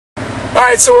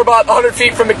Alright, so we're about 100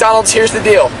 feet from McDonald's. Here's the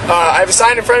deal. I have a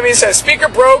sign in front of me that says, "Speaker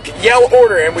broke, yell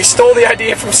order." And we stole the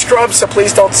idea from Scrubs, so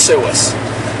please don't sue us.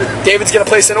 David's going to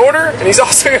place an order, and he's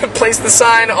also going to place the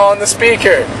sign on the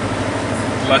speaker.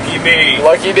 Lucky me.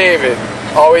 Lucky David.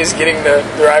 Always getting the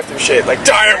drive-through shit, like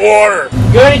diet water.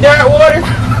 You got any diet water?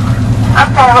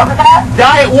 I'm sorry, what was that?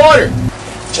 Diet water.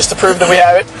 Just to prove that we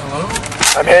have it. Hello?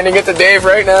 I'm handing it to Dave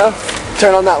right now.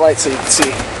 Turn on that light so you can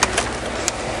see.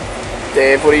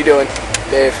 Dave, what are you doing?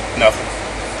 Dave. Nothing.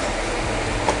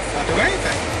 Not doing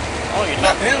anything. Oh, you're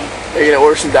not him. Are you going to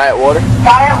order some diet water?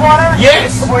 Diet water?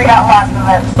 Yes. We got lots of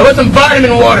it. I want some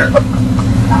vitamin water.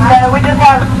 No, we just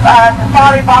have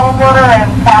solid bottled water and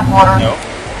tap water. No.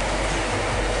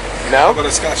 No? But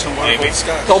a scotch and water.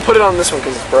 Scotch. Don't put it on this one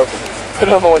because it's broken. Put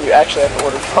it on the one you actually have to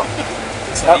order from.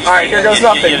 Alright, here goes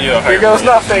nothing. Here goes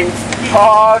nothing.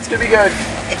 Oh, it's going to be good.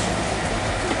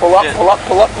 Pull up, pull up,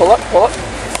 pull up, pull up, pull up.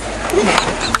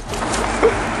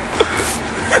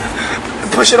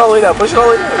 Push it all the way down, push it all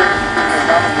the way down.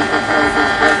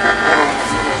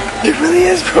 It really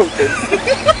is broken.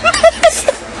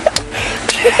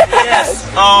 Yes.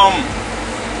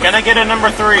 Can I get a number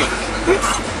 3?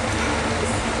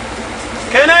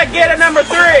 Can I get a number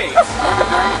 3?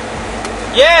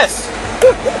 Yes.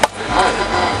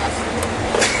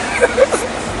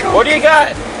 What do you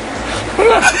got?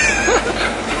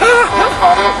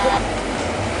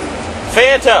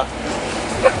 Fanta.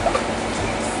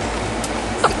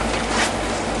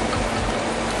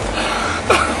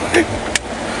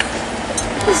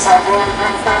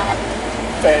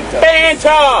 Fanta.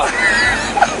 Fanta.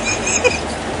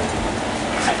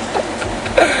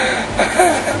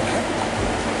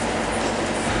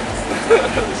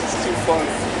 This is too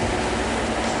funny.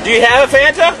 Do you have a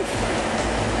Fanta?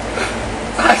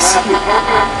 I see.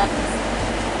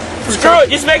 Screw it,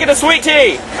 just make it a sweet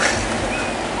tea.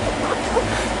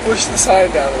 Push the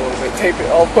sign down a little bit. Tape it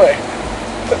all the way.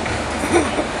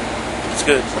 It's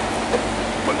good.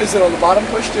 Is it on the bottom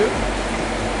push too?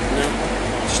 No.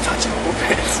 Just touch it a little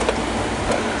bit.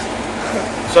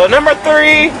 So number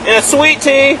 3 and a sweet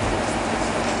tea.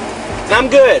 And I'm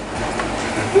good.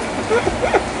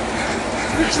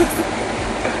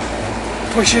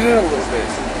 Push it in a little bit.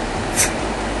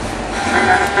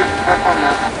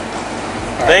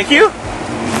 Thank you.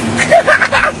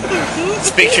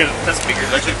 That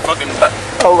speaker's actually fucking.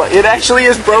 Oh, it actually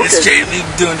is broken. It's Jamie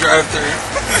doing drive-through.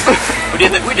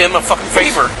 we did him a fucking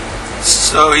favor.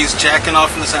 So he's jacking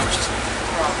off from the sandwiches.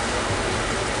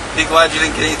 Be glad you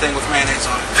didn't get anything with mayonnaise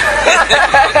on it.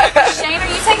 Shane, are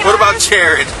you taking What about orders?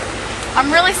 Jared?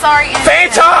 I'm really sorry in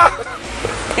Fanta!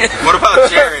 advance. What about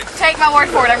Jared? Take my word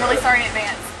for it, I'm really sorry in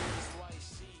advance.